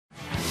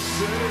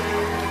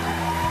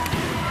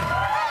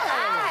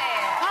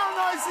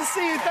To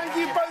see you. Thank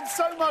you both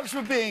so much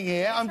for being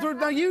here. I'm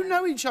thrilled. Now, you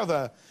know each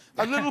other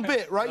a little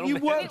bit, right? You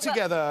work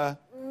together.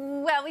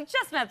 Well, we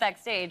just met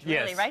backstage,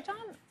 really, yes. right, John?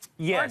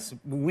 Yes,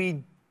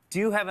 we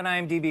do have an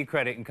IMDb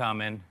credit in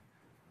common.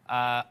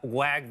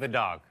 Wag the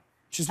Dog.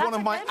 Which is one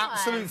of my good one.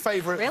 absolute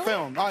favourite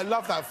films. I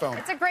love that film.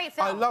 It's a great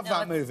film. I love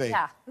that movie.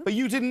 Yeah. But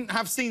you didn't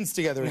have scenes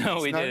together in No,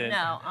 this, we didn't.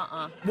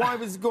 No, Why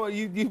was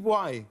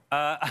why?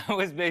 I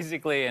was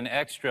basically an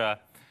extra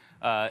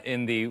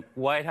in the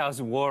White House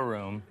War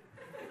Room.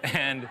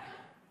 And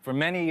for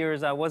many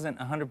years, I wasn't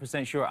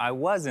 100% sure I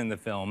was in the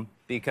film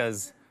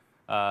because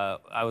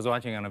I was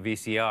watching on a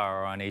VCR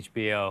or on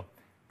HBO.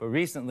 But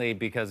recently,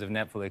 because of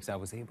Netflix, I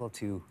was able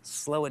to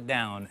slow it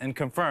down and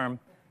confirm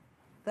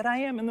that I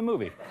am in the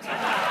movie.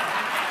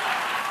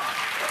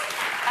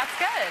 that's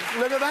good.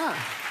 Look at that.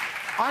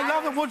 I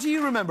love it. What do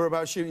you remember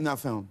about shooting that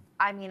film?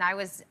 I mean, I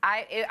was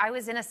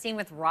in a scene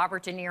with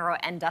Robert De Niro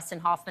and Dustin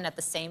Hoffman at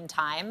the same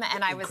time,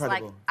 and I was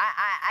Incredible. like,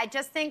 I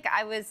just think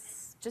I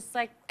was just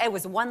like, it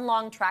was one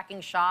long tracking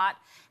shot,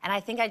 and I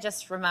think I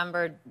just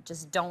remembered,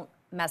 just don't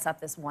mess up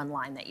this one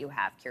line that you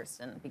have,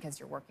 Kirsten, because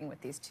you're working with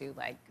these two,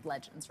 like,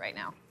 legends right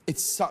now.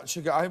 It's such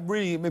a good... I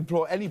really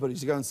implore anybody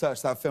to go and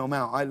search that film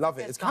out. I love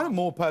it. It's kind of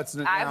more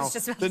pertinent now was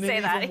just about than to say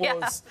it that, even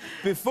was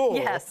before.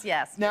 Yes,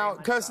 yes. Now,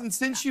 Kirsten,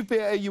 since you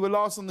were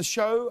last on the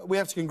show, we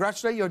have to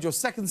congratulate you on your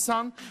second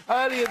son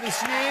earlier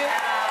this year.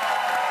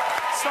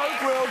 So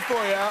thrilled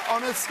for you.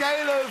 On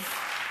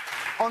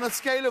a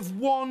scale of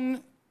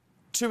 1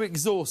 to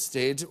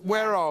exhausted,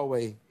 where are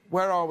we?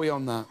 Where are we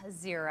on that?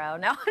 0.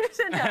 No,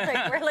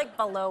 we're like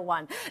below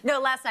 1. No,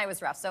 last night was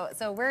rough.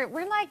 So we're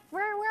in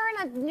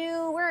a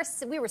new.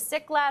 We were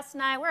sick last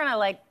night. We're in a,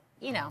 like,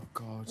 you know. Oh,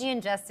 God. Me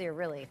and Jesse are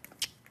really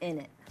in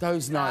it.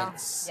 Those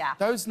nights. Yeah.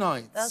 Those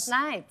nights. Those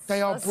nights.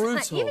 They are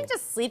brutal. Even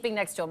just sleeping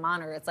next to a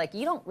monitor, it's like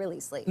you don't really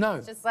sleep. No.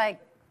 It's just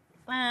like,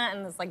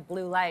 and this like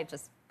blue light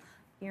just.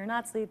 You're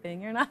not sleeping.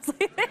 You're not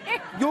sleeping.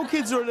 Your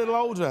kids are a little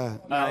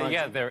older.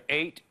 Yeah, they're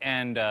 8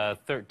 and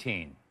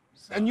 13.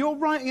 So. And you're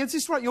writing, is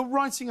this right? You're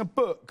writing a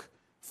book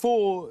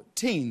for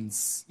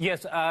teens.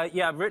 Yes,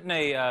 yeah, I've written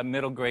a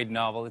middle grade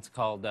novel. It's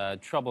called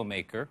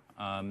Troublemaker.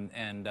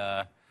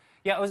 Yeah,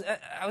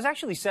 I was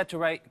actually set to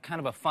write kind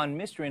of a fun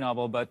mystery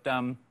novel, but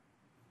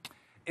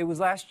it was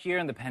last year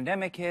and the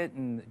pandemic hit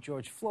and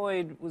George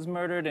Floyd was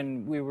murdered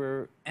and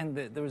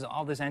there was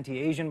all this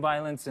anti-Asian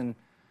violence and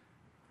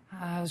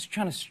I was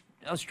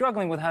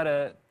struggling with how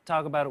to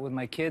talk about it with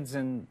my kids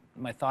and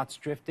my thoughts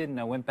drifted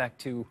and I went back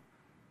to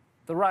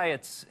the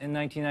riots in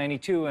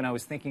 1992, and I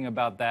was thinking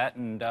about that,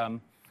 and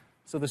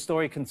so the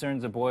story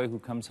concerns a boy who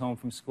comes home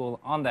from school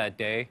on that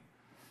day.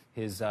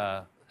 His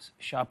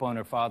shop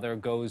owner father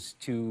goes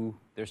to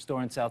their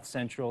store in South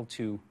Central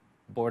to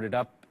board it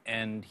up,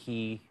 and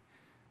he,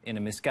 in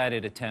a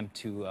misguided attempt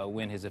to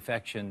win his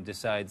affection,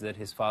 decides that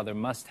his father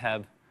must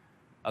have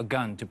a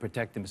gun to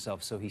protect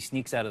himself, so he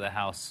sneaks out of the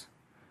house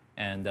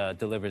and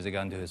delivers a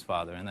gun to his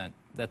father, and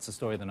that's the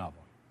story of the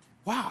novel.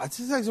 Wow, it's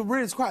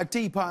quite a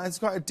deep,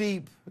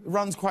 it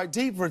runs quite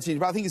deep for a teenager,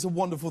 but I think it's a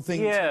wonderful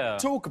thing to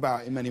talk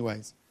about in many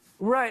ways.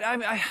 Right,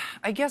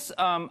 I guess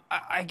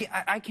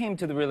I came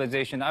to the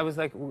realization, I was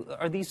like,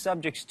 are these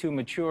subjects too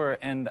mature?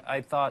 And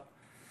I thought,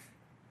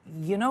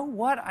 you know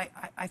what,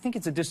 I think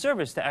it's a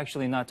disservice to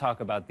actually not talk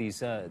about these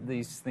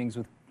things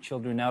with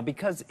children now,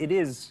 because it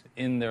is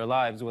in their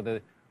lives, whether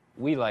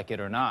we like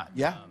it or not.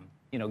 Yeah.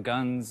 You know,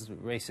 guns,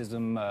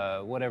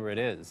 racism, whatever it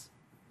is.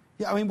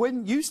 Yeah, I mean,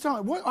 when you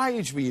started, what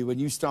age were you when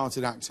you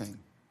started acting?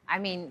 I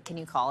mean, can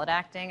you call it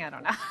acting? I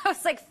don't know. I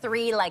was like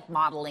 3, like,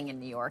 modeling in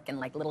New York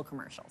and, like, little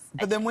commercials.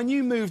 But then when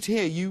you moved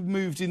here, you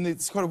moved in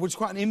this kind of, which is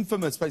quite an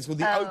infamous place called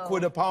the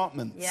Oakwood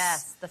Apartments.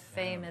 Yes, the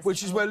famous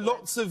Which is where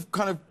lots of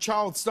kind of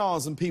child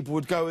stars and people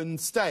would go and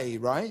stay,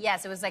 right?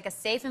 Yes, it was like a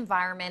safe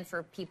environment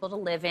for people to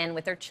live in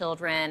with their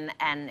children,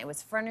 and it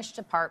was furnished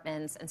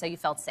apartments, and so you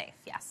felt safe,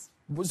 yes.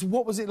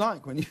 What was it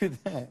like when you were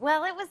there?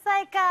 Well, it was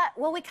like,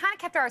 well, we kind of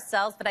kept to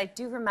ourselves, but I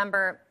do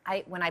remember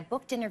when I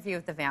booked Interview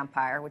with the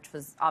Vampire, which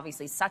was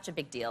obviously such a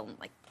big deal, and,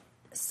 like,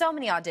 so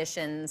many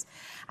auditions.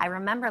 I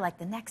remember, like,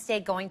 the next day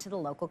going to the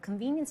local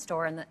convenience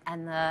store, and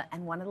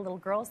one of the little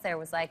girls there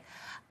was like,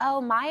 oh,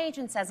 my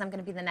agent says I'm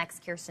going to be the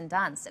next Kirsten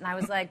Dunst. And I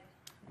was like,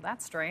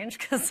 that's strange,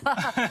 because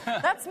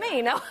that's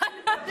me. No,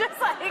 I'm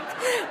just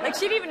like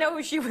she didn't even know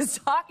who she was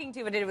talking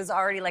to, but it was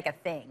already like a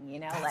thing, you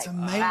know? That's like,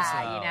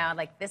 amazing. you know,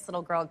 like this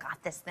little girl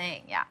got this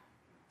thing, yeah.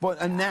 Well,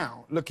 and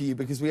now, look at you,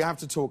 because we have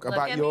to talk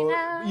about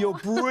your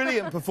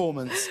brilliant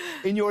performance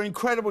in your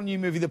incredible new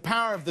movie, The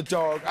Power of the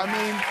Dog. I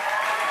mean,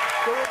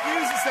 the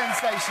reviews are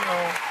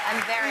sensational.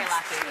 I'm very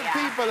lucky,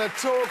 yeah. People are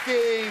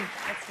talking,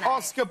 nice.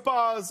 Oscar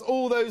buzz,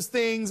 all those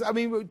things. I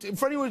mean,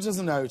 for anyone who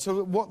doesn't know, tell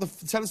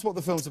us what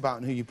the film's about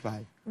and who you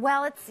play.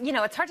 Well,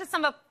 it's hard to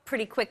sum up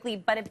pretty quickly,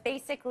 but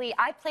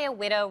I play a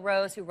widow,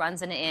 Rose, who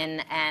runs an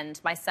inn, and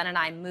my son and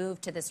I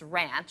moved to this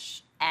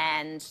ranch,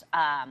 and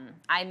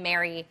I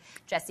marry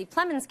Jesse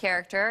Plemons'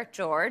 character,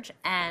 George,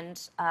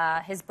 and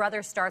his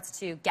brother starts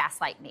to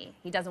gaslight me.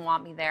 He doesn't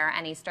want me there,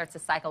 and he starts to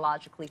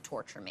psychologically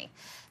torture me.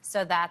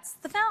 So that's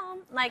the film.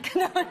 Like,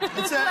 we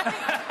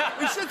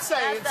should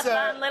say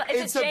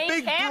it's a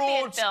big,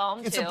 broad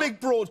film. It's a big,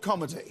 broad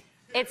comedy.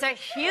 It's a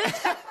huge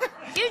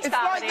It's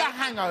comedy. like The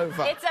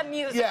Hangover. It's a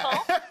musical.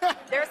 Yeah.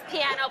 There's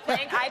piano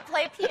playing. I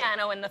play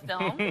piano in the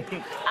film.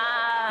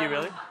 You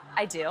really?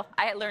 I do.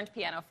 I learned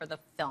piano for the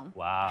film.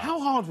 Wow. How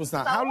hard was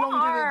that? So How long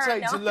hard. did it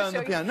take to No, learn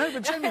the piano? No,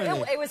 but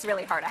genuinely. It was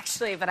really hard,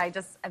 actually, but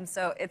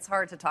it's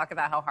hard to talk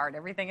about how hard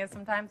everything is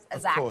sometimes.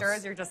 As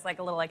actors, you're just like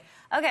a little like,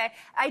 okay.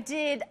 I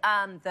did,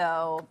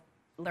 though,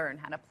 learn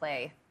how to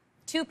play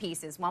 2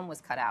 pieces. One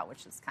was cut out,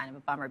 which is kind of a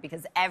bummer,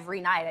 because every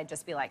night I'd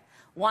just be like,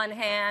 one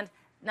hand,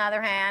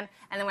 another hand,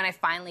 and then when I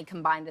finally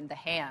combined in the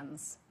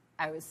hands,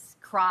 I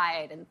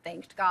cried and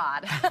thanked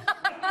God.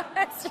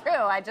 It's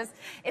true.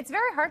 It's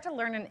very hard to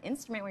learn an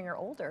instrument when you're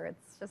older.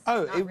 It's just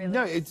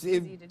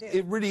easy to do.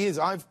 It really is.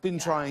 I've been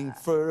trying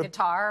for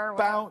guitar,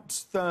 about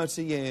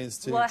 30 years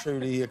to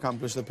truly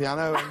accomplish the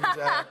piano,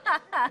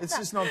 and it's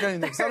just not getting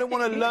there. Because I don't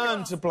want to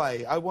learn to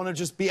play. I want to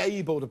just be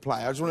able to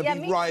play. I just want to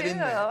be right in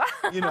there.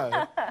 You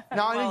know.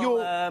 Now I know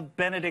you're.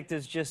 Benedict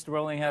is just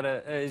learning how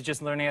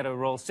to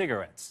roll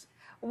cigarettes.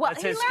 Well,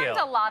 That's he his learned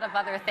skill. a lot of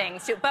other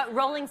things, too. But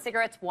rolling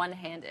cigarettes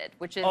one-handed,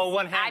 which is... Oh,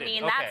 one-handed, I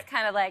mean, okay. that's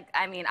kind of like...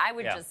 I mean, I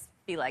would just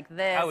be like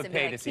this. I would and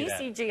pay be like, to see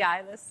that.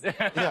 TCGI this.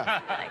 Yeah.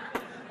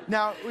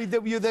 Now,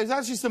 there's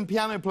actually some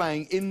piano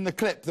playing in the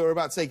clip that we're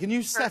about to say. Can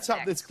you set up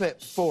this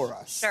clip for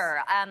us?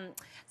 Sure.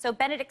 So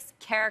Benedict's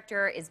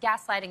character is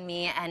gaslighting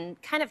me and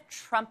kind of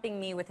trumping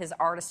me with his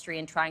artistry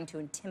and trying to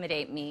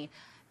intimidate me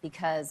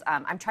because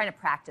I'm trying to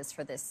practice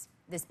for this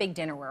big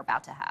dinner we're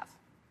about to have.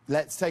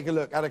 Let's take a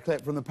look at a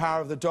clip from The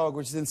Power of the Dog,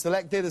 which is in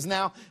select theatres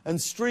now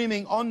and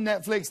streaming on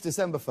Netflix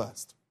December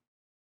 1st.